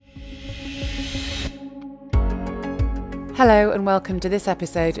Hello and welcome to this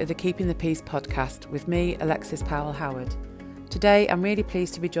episode of the Keeping the Peace podcast with me, Alexis Powell-Howard. Today I'm really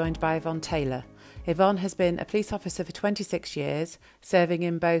pleased to be joined by Yvonne Taylor. Yvonne has been a police officer for 26 years, serving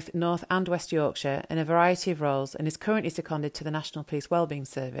in both North and West Yorkshire in a variety of roles and is currently seconded to the National Police Wellbeing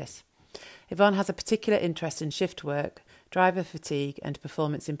Service. Yvonne has a particular interest in shift work, driver fatigue and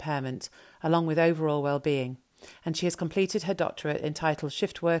performance impairment, along with overall well-being. And she has completed her doctorate entitled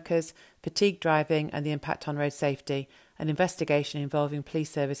Shift Workers, Fatigue Driving and the Impact on Road Safety, an investigation involving police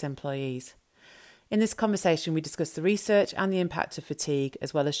service employees. In this conversation, we discuss the research and the impact of fatigue,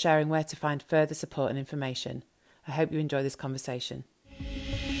 as well as sharing where to find further support and information. I hope you enjoy this conversation.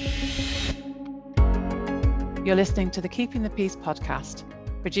 You're listening to the Keeping the Peace podcast,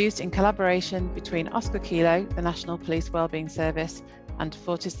 produced in collaboration between Oscar Kilo, the National Police Wellbeing Service, and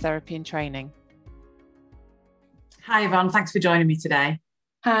Fortis Therapy and Training. Hi, Yvonne. Thanks for joining me today.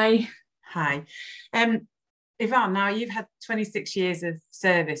 Hi. Hi. Yvonne, now you've had 26 years of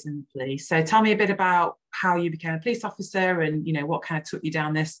service in the police. So tell me a bit about how you became a police officer and, you know, what kind of took you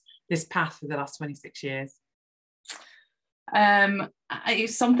down this path for the last 26 years.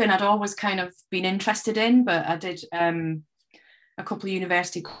 It's something I'd always kind of been interested in, but I did a couple of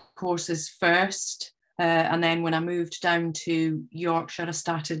university courses first. And then when I moved down to Yorkshire, I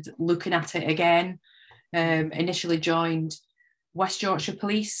started looking at it again. Initially joined West Yorkshire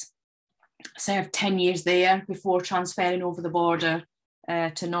Police, served 10 years there before transferring over the border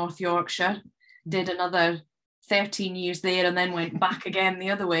to North Yorkshire, did another 13 years there and then went back again the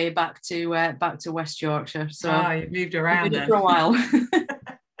other way, back to West Yorkshire. So you moved around then for a while.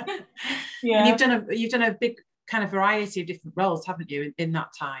 Yeah. And you've done a big kind of variety of different roles, haven't you, in that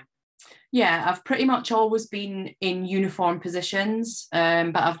time? Yeah, I've pretty much always been in uniform positions,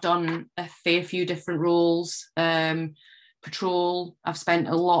 but I've done a fair few different roles. Patrol, I've spent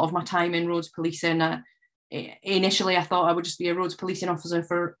a lot of my time in roads policing. Initially, I thought I would just be a roads policing officer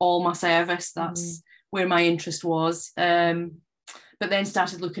for all my service. That's where my interest was. But then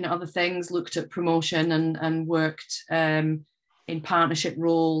started looking at other things, looked at promotion and worked in partnership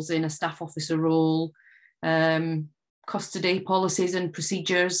roles, in a staff officer role, custody policies and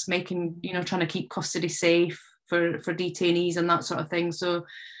procedures, trying to keep custody safe for detainees and that sort of thing. So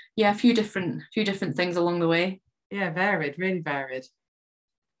yeah, a few different things along the way. Yeah, varied, really varied.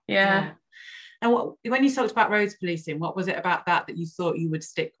 Yeah. And when you talked about roads policing, what was it about that you thought you would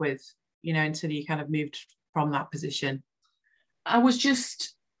stick with, until you kind of moved from that position? I was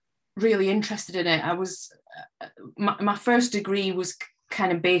just really interested in it. I was my first degree was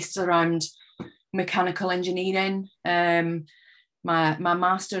kind of based around mechanical engineering. My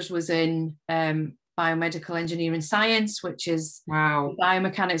master's was in biomedical engineering science, which is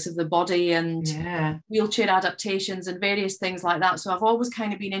biomechanics of the body and wheelchair adaptations and various things like that. So I've always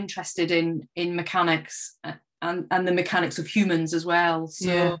kind of been interested in mechanics and the mechanics of humans as well.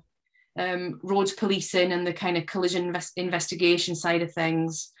 So roads policing and the kind of collision investigation side of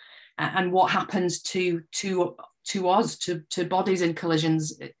things and what happens to us, to bodies in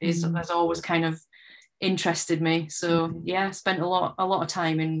collisions has always kind of interested me. So yeah, spent a lot of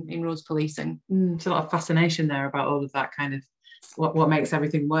time in roads policing. There's a lot of fascination there about all of that kind of what makes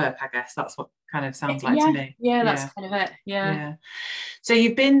everything work, I guess. That's what kind of sounds like to me. Yeah, that's kind of it. Yeah. So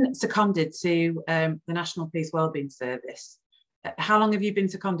you've been seconded to the National Police Wellbeing Service. How long have you been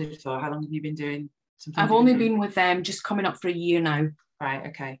seconded for? How long have you been doing something? I've only been with them just coming up for a year now. Right,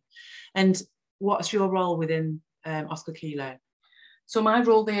 okay. And what's your role within Oscar Kilo? So my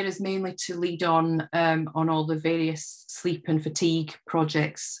role there is mainly to lead on all the various sleep and fatigue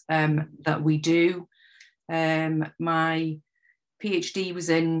projects that we do. My PhD was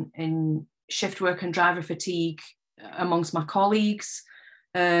in shift work and driver fatigue amongst my colleagues.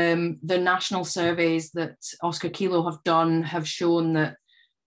 The national surveys that Oscar Kilo have done have shown that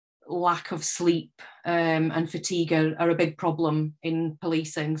lack of sleep and fatigue are a big problem in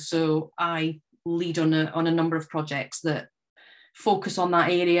policing. So I lead on a number of projects that focus on that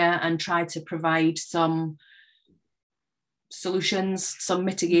area and try to provide some solutions, some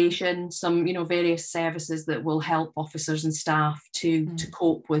mitigation, some various services that will help officers and staff to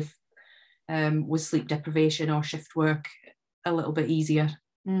cope with sleep deprivation or shift work a little bit easier.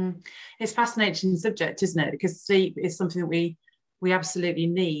 It's a fascinating subject, isn't it? Because sleep is something that we absolutely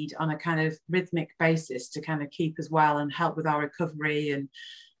need on a kind of rhythmic basis to kind of keep us well and help with our recovery.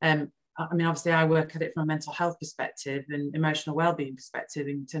 And obviously I work at it from a mental health perspective and emotional wellbeing perspective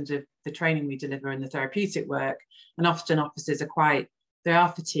in terms of the training we deliver and the therapeutic work. And often officers are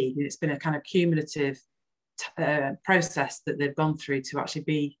fatigued, and it's been a kind of cumulative process that they've gone through to actually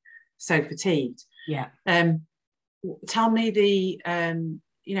be so fatigued. Yeah. Tell me I'm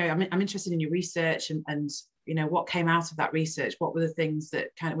interested in your research and what came out of that research? What were the things that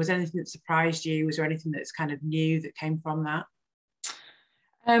was there anything that surprised you? Was there anything that's kind of new that came from that?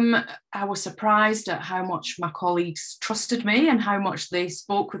 I was surprised at how much my colleagues trusted me and how much they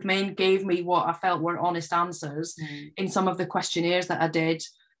spoke with me and gave me what I felt were honest answers in some of the questionnaires that I did,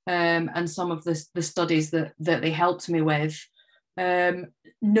 and some of the studies that they helped me with.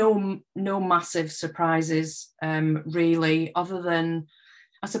 No massive surprises, really, other than,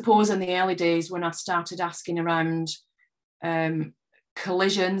 I suppose, in the early days when I started asking around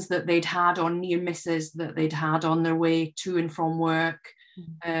collisions that they'd had or near misses that they'd had on their way to and from work.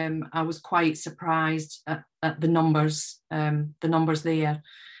 I was quite surprised at the numbers there.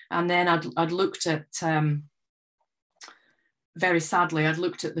 And then I'd looked at, very sadly, I'd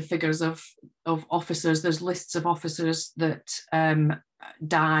looked at the figures of officers. There's lists of officers that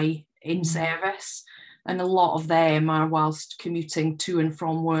die in service, and a lot of them are whilst commuting to and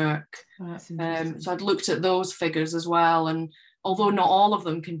from work. Oh, that's interesting. So I'd looked at those figures as well, and although not all of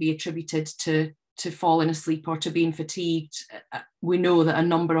them can be attributed to falling asleep or to being fatigued, we know that a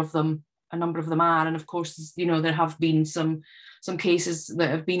number of them are. And of course, there have been some cases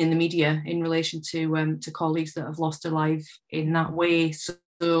that have been in the media in relation to colleagues that have lost their life in that way.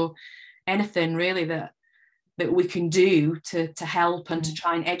 So anything really that we can do to help and to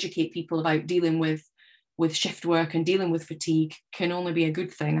try and educate people about dealing with shift work and dealing with fatigue can only be a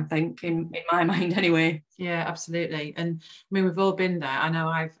good thing, I think, in my mind anyway. Yeah, absolutely. And I mean, we've all been there. I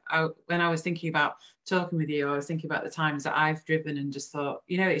know when I was thinking about talking with you, I was thinking about the times that I've driven and just thought,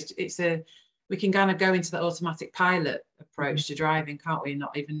 we can kind of go into the automatic pilot approach to driving, can't we?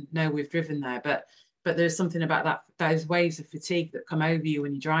 Not even know we've driven there, but there's something about those waves of fatigue that come over you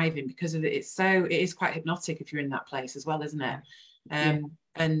when you're driving because of it. It is quite hypnotic if you're in that place as well, isn't it?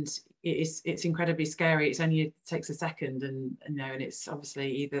 And it's incredibly scary. It takes a second, and it's obviously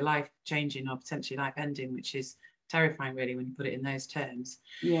either life changing or potentially life ending, which is terrifying really when you put it in those terms.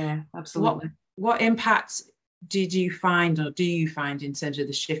 Yeah, absolutely. What impact did you find, or do you find, in terms of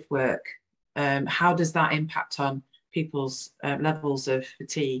the shift work? How does that impact on people's levels of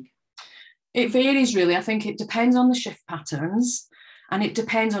fatigue? It varies really. I think it depends on the shift patterns, and it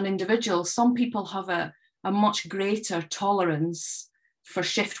depends on individuals. Some people have a much greater tolerance for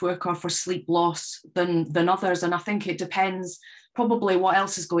shift work or for sleep loss than others, and I think it depends probably what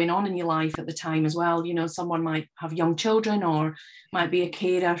else is going on in your life at the time as well. Someone might have young children or might be a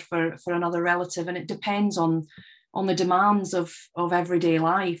carer for another relative, and it depends on the demands of everyday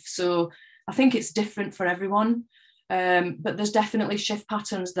life. So I think it's different for everyone, but there's definitely shift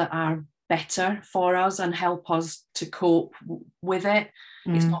patterns that are better for us and help us to cope with it.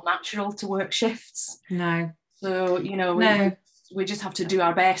 It's not natural to work shifts. No. So, we just have to do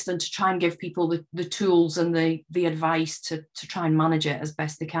our best and to try and give people the tools and the advice to try and manage it as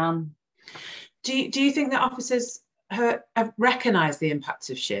best they can. Do you think that officers have recognised the impact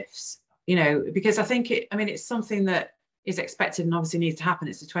of shifts? Because I think it's something that is expected and obviously needs to happen.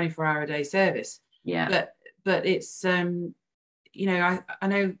 It's a 24-hour-a-day service. Yeah. But it's I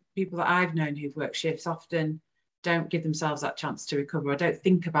know people that I've known who've worked shifts often don't give themselves that chance to recover. I don't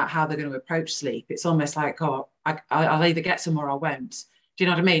think about how they're going to approach sleep. It's almost like, I'll either get some or I won't. Do you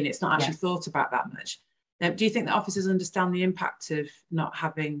know what I mean? It's not actually thought about that much. Do you think that officers understand the impact of not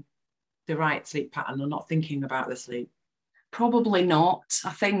having the right sleep pattern or not thinking about the sleep? Probably not.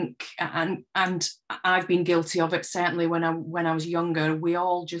 I think, and I've been guilty of it, certainly when I was younger. We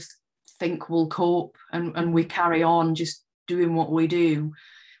all just think we'll cope and we carry on just doing what we do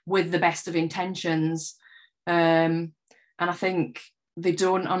with the best of intentions. And I think they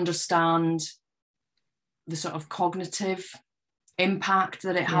don't understand the sort of cognitive impact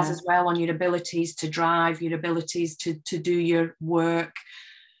that it has as well on your abilities to drive, your abilities to do your work.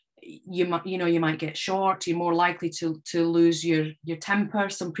 You might get short. You're more likely to lose your temper.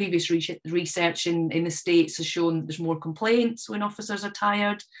 Some previous research in the States has shown that there's more complaints when officers are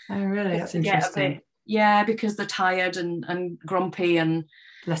tired. Oh, really? That's interesting. Because they're tired and grumpy and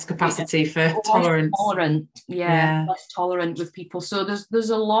less capacity for tolerance. Less tolerant with people. So there's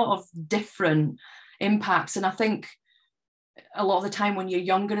a lot of different impacts, and I think a lot of the time when you're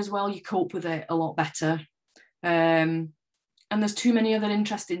younger as well, you cope with it a lot better. And there's too many other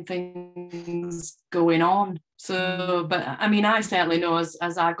interesting things going on. So, but I certainly know as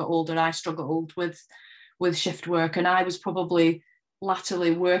I got older, I struggled with shift work, and I was probably latterly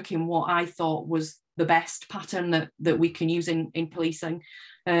working what I thought was the best pattern that we can use in policing.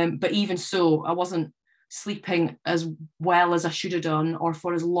 But even so, I wasn't sleeping as well as I should have done or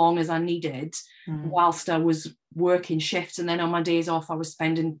for as long as I needed whilst I was working shifts. And then on my days off, I was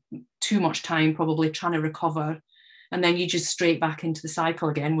spending too much time probably trying to recover and then you just straight back into the cycle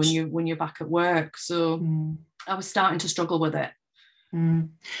again when you're back at work. So I was starting to struggle with it.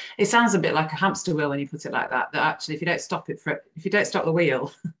 It sounds a bit like a hamster wheel when you put it like that. That actually, if you don't stop the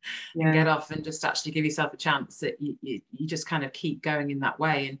wheel and get off and just actually give yourself a chance, that you just kind of keep going in that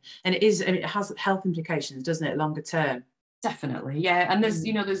way. And it has health implications, doesn't it, longer term? Definitely, yeah. And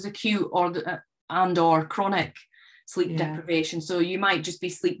there's acute or chronic sleep deprivation. So you might just be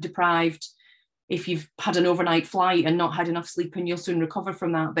sleep deprived if you've had an overnight flight and not had enough sleep, and you'll soon recover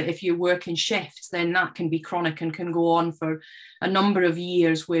from that. But if you're working shifts, then that can be chronic and can go on for a number of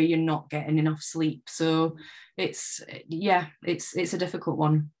years where you're not getting enough sleep. So it's a difficult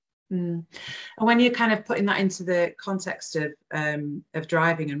one. And when you're kind of putting that into the context of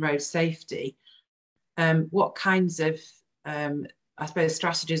driving and road safety, what kinds of I suppose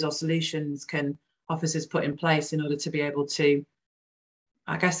strategies or solutions can officers put in place in order to be able to,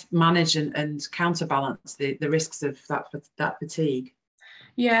 I guess, manage and counterbalance the risks of that fatigue?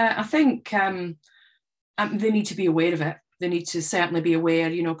 Yeah, I think they need to be aware of it. They need to certainly be aware,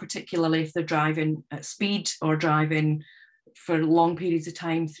 particularly if they're driving at speed or driving for long periods of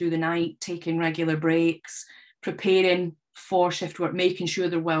time through the night, taking regular breaks, preparing for shift work, making sure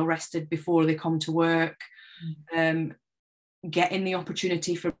they're well rested before they come to work, getting the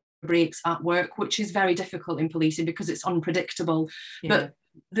opportunity for breaks at work, which is very difficult in policing because it's unpredictable. But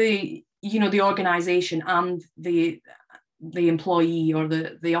the organisation and the employee or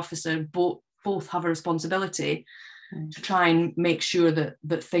the officer both have a responsibility to try and make sure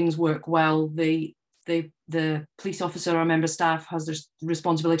that things work well. The police officer or member staff has the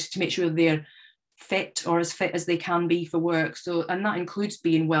responsibility to make sure they're fit or as fit as they can be for work. So, and that includes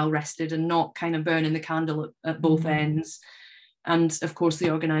being well rested and not kind of burning the candle at both ends. And of course, the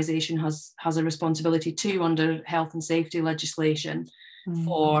organisation has a responsibility too under health and safety legislation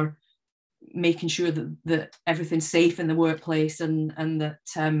for making sure that everything's safe in the workplace and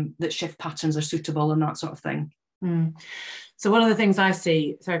that shift patterns are suitable and that sort of thing. So one of the things I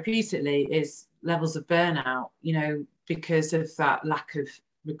see therapeutically is levels of burnout, because of that lack of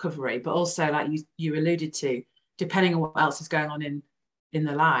recovery, but also, like you alluded to, depending on what else is going on in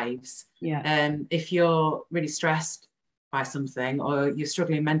their lives. If you're really stressed by something, or you're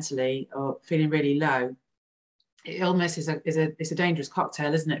struggling mentally or feeling really low, it almost is a dangerous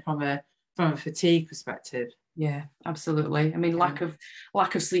cocktail, isn't it, from a fatigue perspective? Yeah, absolutely. I mean, lack of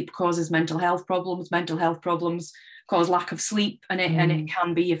sleep causes mental health problems. Mental health problems cause lack of sleep, and it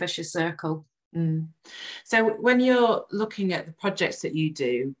can be a vicious circle. So when you're looking at the projects that you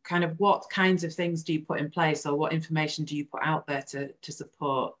do, kind of what kinds of things do you put in place, or what information do you put out there to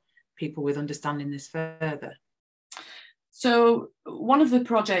support people with understanding this further? So one of the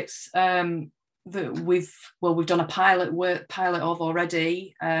projects that we've done a pilot of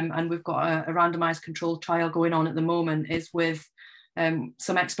already, and we've got a randomized controlled trial going on at the moment, is with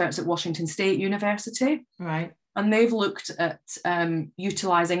some experts at Washington State University. Right. And they've looked at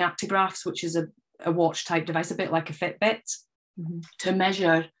utilising actigraphs, which is a watch type device, a bit like a Fitbit, to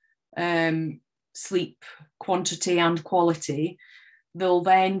measure sleep quantity and quality. They'll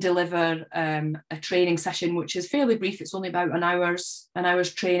then deliver a training session, which is fairly brief. It's only about an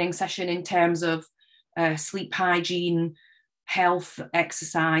hour's training session in terms of sleep hygiene, health,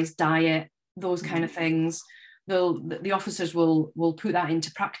 exercise, diet, those kind of things. The officers will put that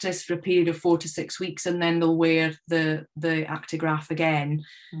into practice for a period of 4 to 6 weeks, and then they'll wear the actigraph again.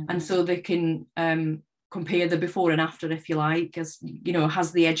 And so they can compare the before and after, if you like, as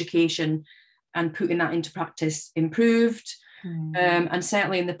has the education and putting that into practice improved. And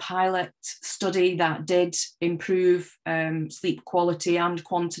certainly in the pilot study, that did improve sleep quality and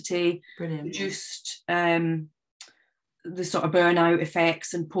quantity. Brilliant. Reduced the sort of burnout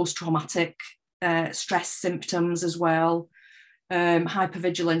effects and post-traumatic stress symptoms as well,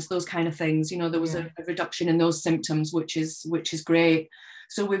 hypervigilance, those kind of things. There was a reduction in those symptoms, which is great.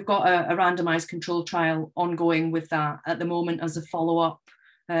 So we've got a randomized control trial ongoing with that at the moment as a follow-up,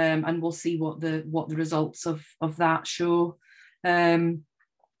 and we'll see what the results of that show.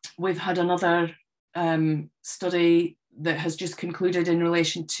 We've had another study that has just concluded in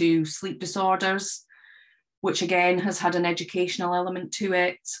relation to sleep disorders, which again has had an educational element to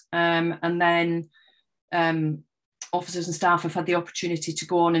it. And then officers and staff have had the opportunity to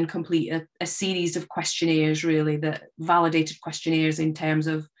go on and complete a series of questionnaires, really, that validated questionnaires in terms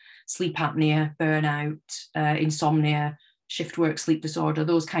of sleep apnea, burnout, insomnia, shift work sleep disorder,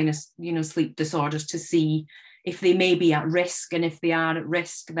 those kind of sleep disorders, to see if they may be at risk. And if they are at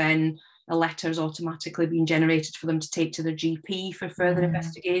risk, then a letter is automatically being generated for them to take to their GP for further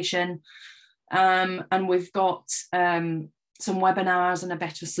investigation. And we've got some webinars and a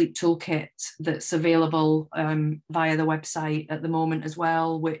better sleep toolkit that's available via the website at the moment as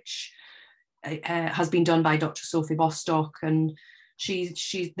well, which has been done by Dr. Sophie Bostock, and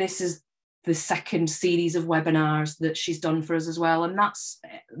this is the second series of webinars that she's done for us as well, and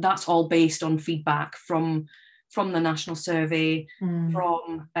that's all based on feedback from the national survey,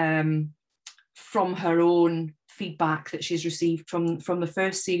 from her own feedback that she's received from the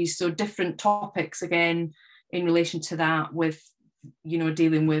first series. So different topics again in relation to that, with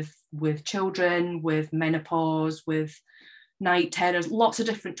dealing with children, with menopause, with night terrors, lots of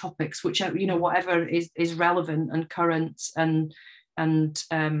different topics, which whatever is relevant and current, and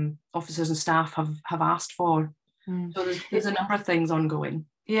officers and staff have asked for. So there's a number of things ongoing.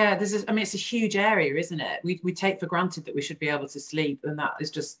 Yeah, it's a huge area, isn't it? We take for granted that we should be able to sleep, and that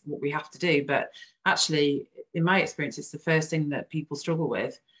is just what we have to do. But actually, in my experience, it's the first thing that people struggle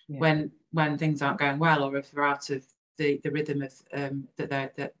with when things aren't going well, or if they're out of the rhythm of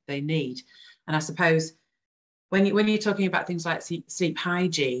that they need. And I suppose when you're talking about things like sleep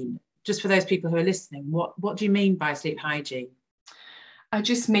hygiene, just for those people who are listening, what do you mean by sleep hygiene? I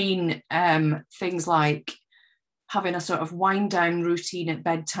just mean things like having a sort of wind down routine at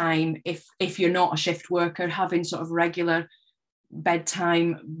bedtime. If you're not a shift worker, having sort of regular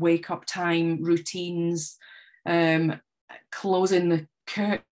bedtime, wake up time routines, closing the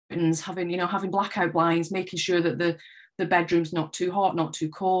curtains, having blackout blinds, making sure that the bedroom's not too hot, not too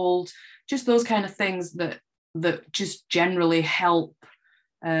cold, just those kind of things that just generally help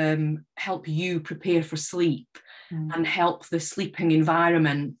you prepare for sleep and help the sleeping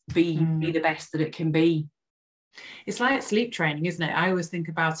environment be the best that it can be. It's like sleep training, isn't it? I always think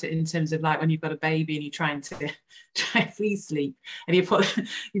about it in terms of like when you've got a baby and you're trying to free sleep, and you put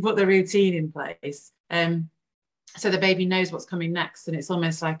the routine in place, so the baby knows what's coming next, and it's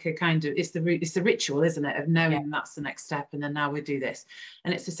almost like a kind of it's the ritual, isn't it, of knowing that's the next step, and then now we do this.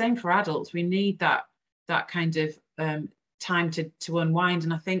 And it's the same for adults. We need that kind of time to unwind.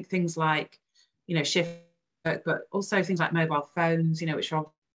 And I think things like shift work, but also things like mobile phones, which are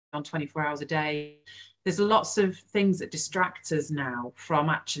on 24 hours a day. There's lots of things that distract us now from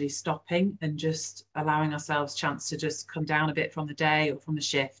actually stopping and just allowing ourselves a chance to just come down a bit from the day or from the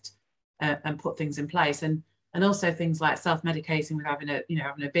shift, and put things in place. And also things like self-medicating with having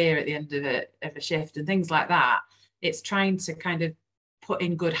a beer at the end of a shift and things like that. It's trying to kind of put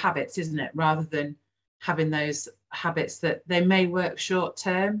in good habits, isn't it? Rather than having those habits that they may work short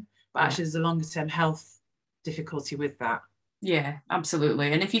term, but actually there's a longer term health difficulty with that. Yeah,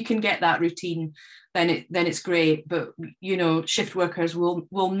 absolutely. And if you can get that routine, then it's great. But shift workers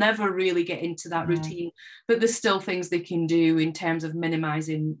will never really get into that routine. But there's still things they can do in terms of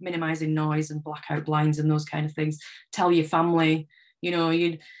minimizing noise and blackout blinds and those kind of things. Tell your family,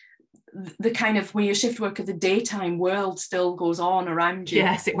 the kind of, when you're a shift worker, the daytime world still goes on around you.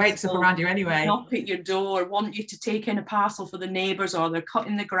 Yes, it wakes up around you anyway. Knock at your door, want you to take in a parcel for the neighbours, or they're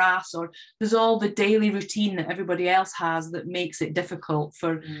cutting the grass, or there's all the daily routine that everybody else has that makes it difficult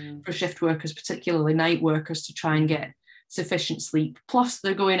for shift workers, particularly night workers, to try and get sufficient sleep. Plus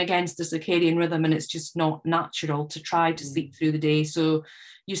they're going against the circadian rhythm, and it's just not natural to try to sleep through the day. So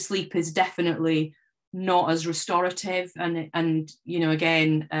your sleep is definitely not as restorative, and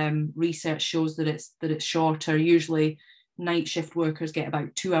again, research shows that it's shorter. Usually night shift workers get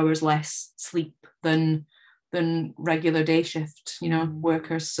about 2 hours less sleep than regular day shift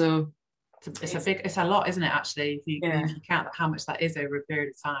workers. So it's a lot, isn't it, actually, if you count how much that is over a period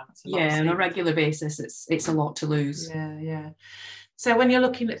of time. It's a lot on a regular basis, it's a lot to lose. So when you're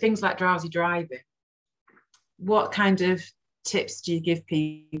looking at things like drowsy driving, what kind of tips do you give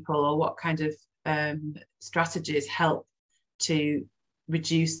people, or what kind of strategies help to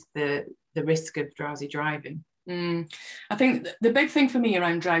reduce the risk of drowsy driving? I think the big thing for me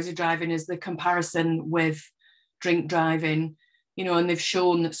around drowsy driving is the comparison with drink driving, and they've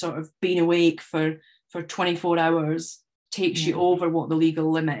shown that sort of being awake for 24 hours takes you over what the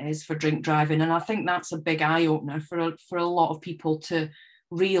legal limit is for drink driving. And I think that's a big eye-opener for a lot of people to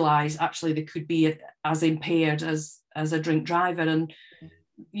realise actually they could be as impaired as a drink driver. And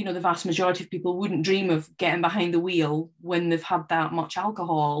the vast majority of people wouldn't dream of getting behind the wheel when they've had that much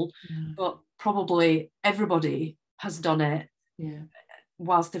alcohol, but probably everybody has done it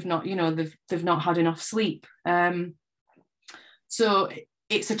whilst they've not had enough sleep. So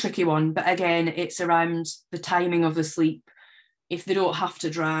it's a tricky one, but again, it's around the timing of the sleep. If they don't have to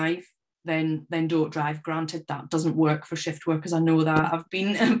drive, then don't drive. Granted, that doesn't work for shift workers. I know that. I've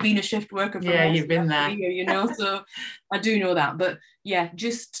been a shift worker for you've been there. Year, so I do know that. But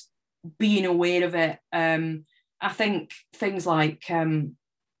just being aware of it. I think things like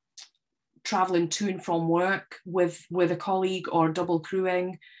traveling to and from work with a colleague, or double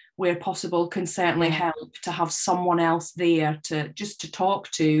crewing where possible, can certainly help to have someone else there to talk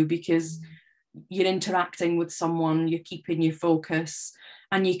to, because you're interacting with someone, you're keeping your focus,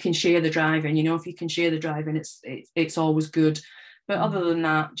 and you can share the driving. If you can share the driving, it's always good. But other than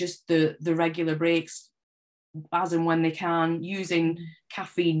that, just the regular breaks as and when they can, using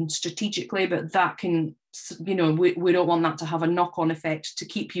caffeine strategically, but that can, we don't want that to have a knock-on effect to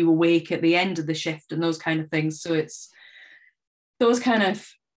keep you awake at the end of the shift and those kind of things. So it's those kind of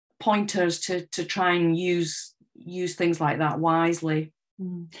pointers to try and use things like that wisely. I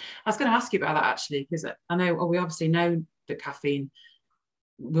was going to ask you about that, actually, because I know we obviously know that caffeine,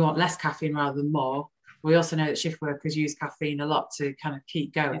 we want less caffeine rather than more. We also know that shift workers use caffeine a lot to kind of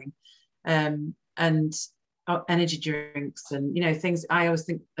keep going. And energy drinks and things, I always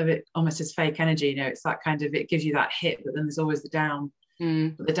think of it almost as fake energy. It's that kind of, it gives you that hit, but then there's always the down.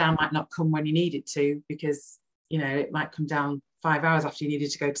 But the down might not come when you need it to, because it might come down 5 hours after you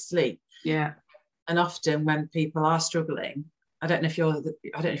needed to go to sleep. And often when people are struggling, I don't know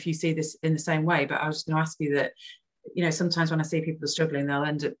if you see this in the same way, but I was just going to ask you that sometimes when I see people are struggling, they'll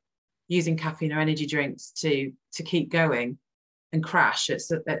end up using caffeine or energy drinks to keep going and crash at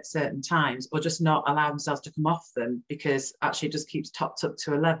certain times, or just not allow themselves to come off them, because actually it just keeps topped up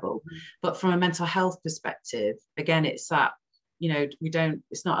to a level. But from a mental health perspective, again, it's that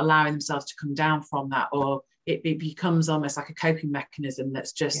it's not allowing themselves to come down from that, or it becomes almost like a coping mechanism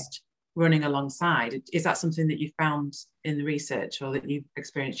that's just running alongside. Is that something that you found in the research, or that you've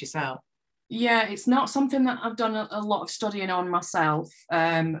experienced yourself? Yeah, it's not something that I've done a lot of studying on myself,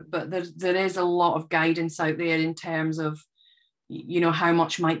 but there is a lot of guidance out there in terms of how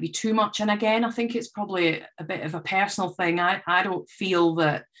much might be too much. And again, I think it's probably a bit of a personal thing. I don't feel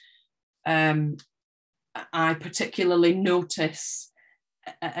that I particularly notice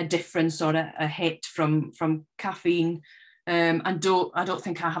a difference or a hit from caffeine, and I don't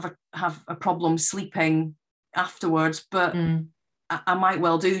think I have a problem sleeping afterwards, but I might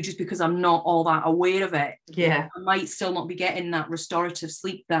well do, just because I'm not all that aware of it. I might still not be getting that restorative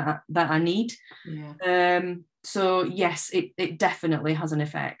sleep that I need. So yes, it definitely has an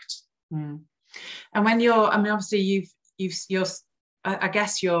effect. And when obviously I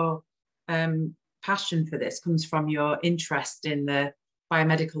guess your passion for this comes from your interest in the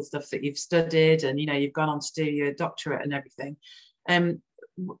biomedical stuff that you've studied, and you've gone on to do your doctorate and everything.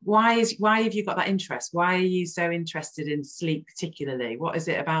 Why have you got that interest? Why are you so interested in sleep particularly? What is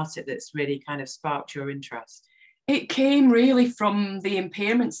it about it that's really kind of sparked your interest? It came really from the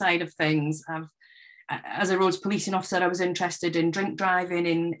impairment side of things. As a roads policing officer, I was interested in drink driving,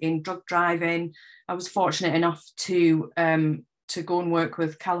 in drug driving. I was fortunate enough to go and work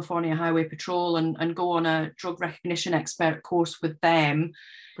with California Highway Patrol and go on a drug recognition expert course with them.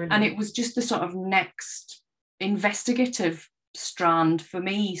 Brilliant. And it was just the sort of next investigative strand for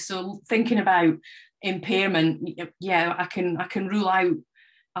me. So thinking about impairment, I can rule out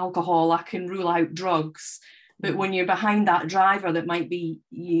alcohol, I can rule out drugs. But when you're behind that driver that might be,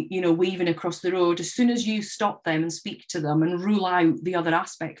 weaving across the road, as soon as you stop them and speak to them and rule out the other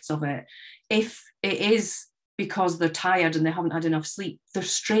aspects of it, if it is because they're tired and they haven't had enough sleep, they're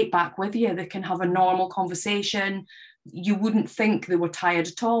straight back with you. They can have a normal conversation. You wouldn't think they were tired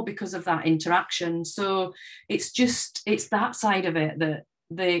at all because of that interaction. So it's that side of it,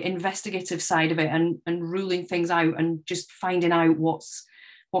 the investigative side of it, and ruling things out and just finding out what's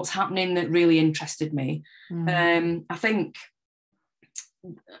happening, that really interested me. I think,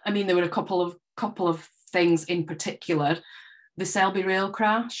 there were a couple of things in particular. The Selby rail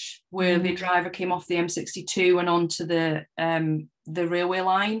crash, where the driver came off the M62 and onto the railway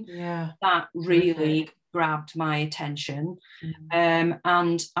line. That really grabbed my attention.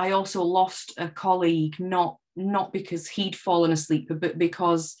 And I also lost a colleague, not because he'd fallen asleep, but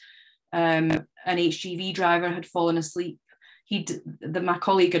because an HGV driver had fallen asleep. My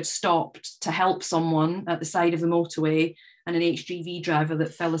colleague had stopped to help someone at the side of the motorway, and an HGV driver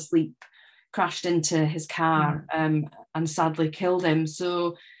that fell asleep crashed into his car and sadly killed him.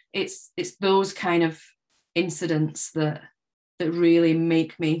 So it's those kind of incidents that really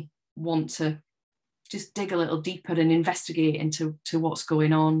make me want to just dig a little deeper and investigate into what's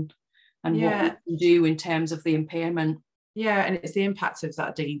going on and what we can do in terms of the impairment. And it's the impact of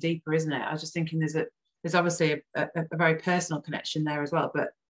that digging deeper, isn't it? I was just thinking there's obviously a very personal connection there as well,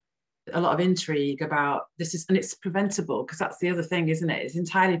 but a lot of intrigue about this and it's preventable, because that's the other thing, isn't it? It's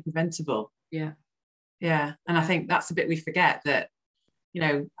entirely preventable. And I think that's the bit we forget, that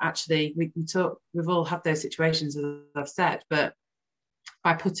actually we've all had those situations, as I've said, but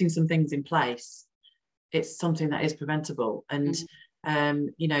by putting some things in place, it's something that is preventable. And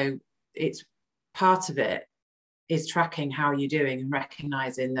it's part of it is tracking how you're doing and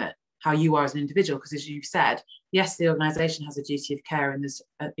recognizing that how you are as an individual, because as you've said, yes, the organization has a duty of care and there's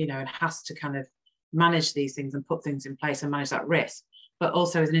and has to kind of manage these things and put things in place and manage that risk, but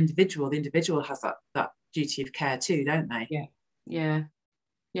also as an individual, the individual has that duty of care too, don't they? And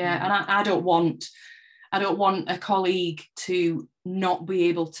I don't want a colleague to not be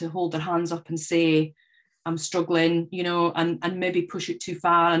able to hold their hands up and say, I'm struggling, and maybe push it too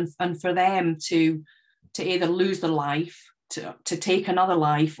far, and for them to either lose their life, to take another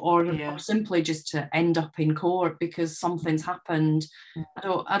life, or simply just to end up in court because something's happened.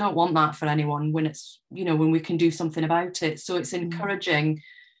 I don't want that for anyone when it's, when we can do something about it. So it's encouraging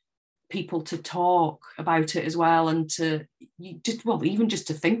people to talk about it as well, and even just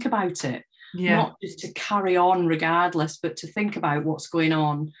to think about it, not just to carry on regardless, but to think about what's going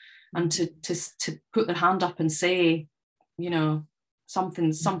on and to put their hand up and say,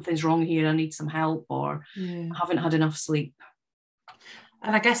 something's wrong here, I need some help, or I haven't had enough sleep.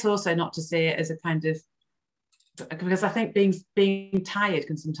 And I guess also not to see it as a kind of, because I think being tired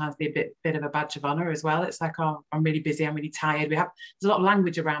can sometimes be a bit of a badge of honor as well. It's like, oh, I'm really busy, I'm really tired. There's a lot of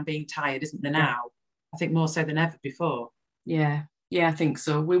language around being tired, isn't there now? I think more so than ever before. Yeah, I think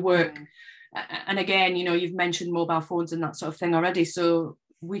so. We work, and again, you've mentioned mobile phones and that sort of thing already. So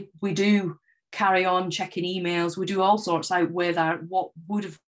we do carry on checking emails. We do all sorts out with what would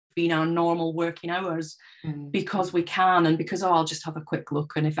have been our normal working hours, because we can, and because I'll just have a quick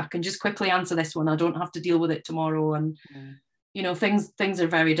look, and if I can just quickly answer this one, I don't have to deal with it tomorrow. And things are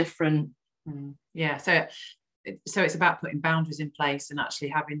very different. So it's about putting boundaries in place and actually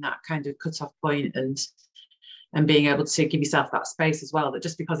having that kind of cut-off point, and being able to give yourself that space as well, that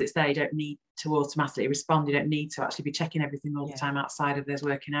just because it's there, you don't need to automatically respond. You don't need to actually be checking everything all the time outside of those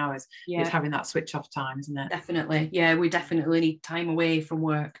working hours. It's having that switch off time, isn't it? Definitely. We definitely need time away from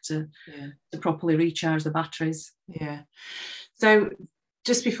work to properly recharge the batteries. So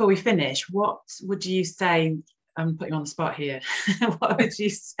just before we finish, what would you say, I'm putting you on the spot here, what would you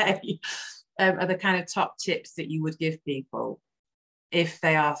say are the kind of top tips that you would give people if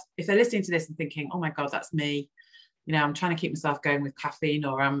they're listening to this and thinking, oh my God, that's me. I'm trying to keep myself going with caffeine,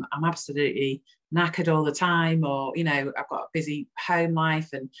 or I'm absolutely knackered all the time, or, I've got a busy home life,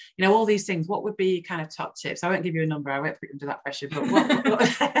 and, all these things. What would be your kind of top tips? I won't give you a number. I won't put you under that pressure, but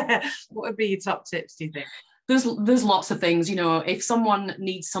what would be your top tips, do you think? There's lots of things, if someone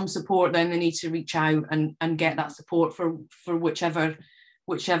needs some support, then they need to reach out and get that support for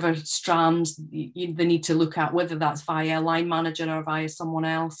whichever strands they need to look at, whether that's via a line manager or via someone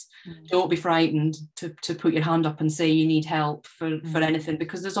else. Don't be frightened to put your hand up and say you need help for anything,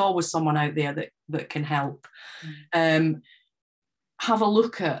 because there's always someone out there that can help. Have a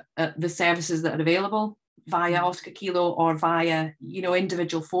look at the services that are available via Oscar Kilo or via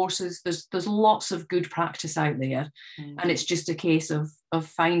individual forces. There's lots of good practice out there, and it's just a case of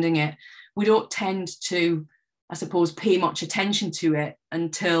finding it. We don't tend to, I suppose, pay much attention to it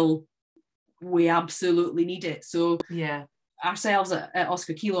until we absolutely need it. So ourselves at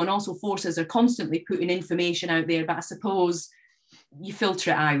Oscar Kilo and also forces are constantly putting information out there, but I suppose you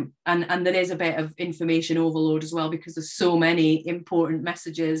filter it out, and there is a bit of information overload as well, because there's so many important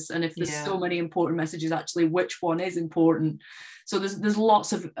messages, and if there's so many important messages, actually which one is important? So there's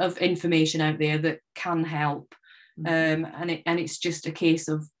lots of information out there that can help, and it's just a case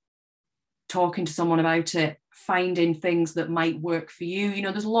of talking to someone about it, finding things that might work for you.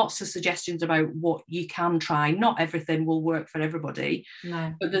 There's lots of suggestions about what you can try. Not everything will work for everybody,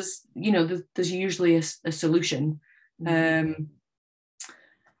 but there's usually a solution.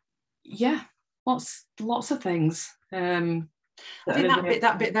 Lots of things. I think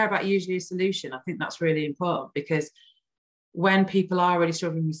that bit there about usually a solution, I think that's really important, because when people are really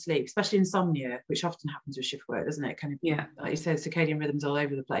struggling with sleep, especially insomnia, which often happens with shift work, doesn't it? Kind of, like you said, circadian rhythms all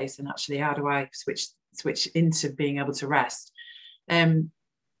over the place, and actually, how do I switch into being able to rest?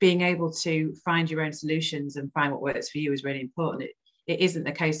 Being able to find your own solutions and find what works for you is really important. It isn't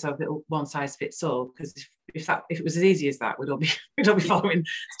a case of one size fits all, because if it was as easy as that, we'd all be following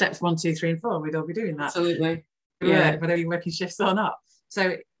steps 1, 2, 3, and 4. We'd all be doing that. Absolutely. Whether you're working shifts or not.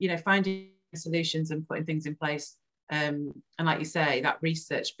 So finding solutions and putting things in place. And like you say, that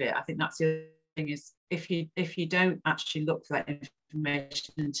research bit, I think that's the other thing, is if you don't actually look for that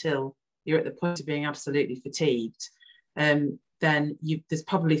information until you're at the point of being absolutely fatigued, then there's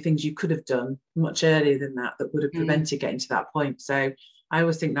probably things you could have done much earlier than that would have prevented getting to that point. So I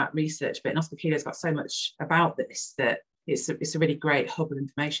always think that research bit, and Oscar Kilo's got so much about this, that it's a really great hub of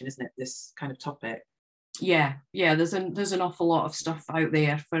information, isn't it, this kind of topic? There's an awful lot of stuff out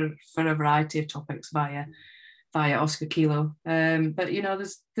there for a variety of topics via via Oscar Kilo. But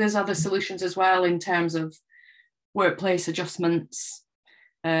there's other solutions as well in terms of workplace adjustments,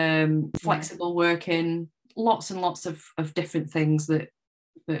 flexible working, lots and lots of different things that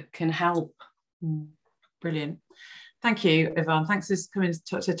can help. Brilliant. Thank you, Yvonne. Thanks for coming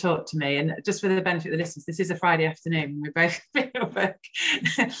to talk to me. And just for the benefit of the listeners, this is a Friday afternoon. We're both at work.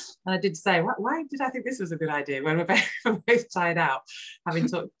 And I did say, why did I think this was a good idea when we're both tired out, having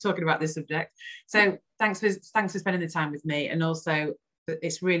talking about this subject? So thanks for spending the time with me. And also,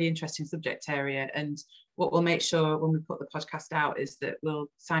 it's really interesting subject area. And what we'll make sure when we put the podcast out is that we'll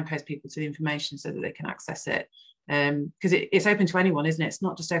signpost people to the information so that they can access it. Because it's open to anyone, isn't it? It's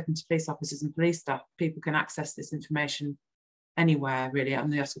not just open to police officers and police staff. People can access this information anywhere, really, on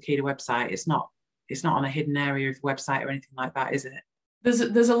the Oscar Kilo website. It's not on a hidden area of the website or anything like that, is it?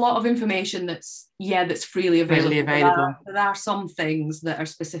 There's a lot of information that's freely available. There are some things that are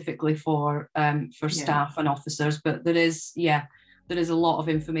specifically for staff and officers, but there is a lot of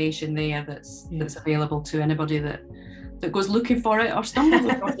information there that's available to anybody that goes looking for it or stumbles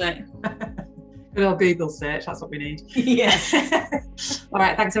across it. Good old Google search, that's what we need. Yeah. All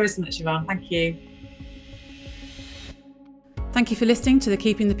right, thanks ever so much, Yvonne. Thank you. Thank you for listening to the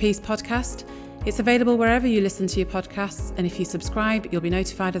Keeping the Peace podcast. It's available wherever you listen to your podcasts, and if you subscribe, you'll be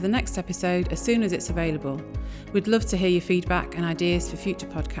notified of the next episode as soon as it's available. We'd love to hear your feedback and ideas for future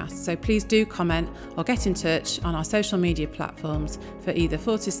podcasts, so please do comment or get in touch on our social media platforms for either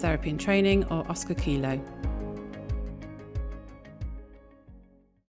Fortis Therapy and Training or Oscar Kilo.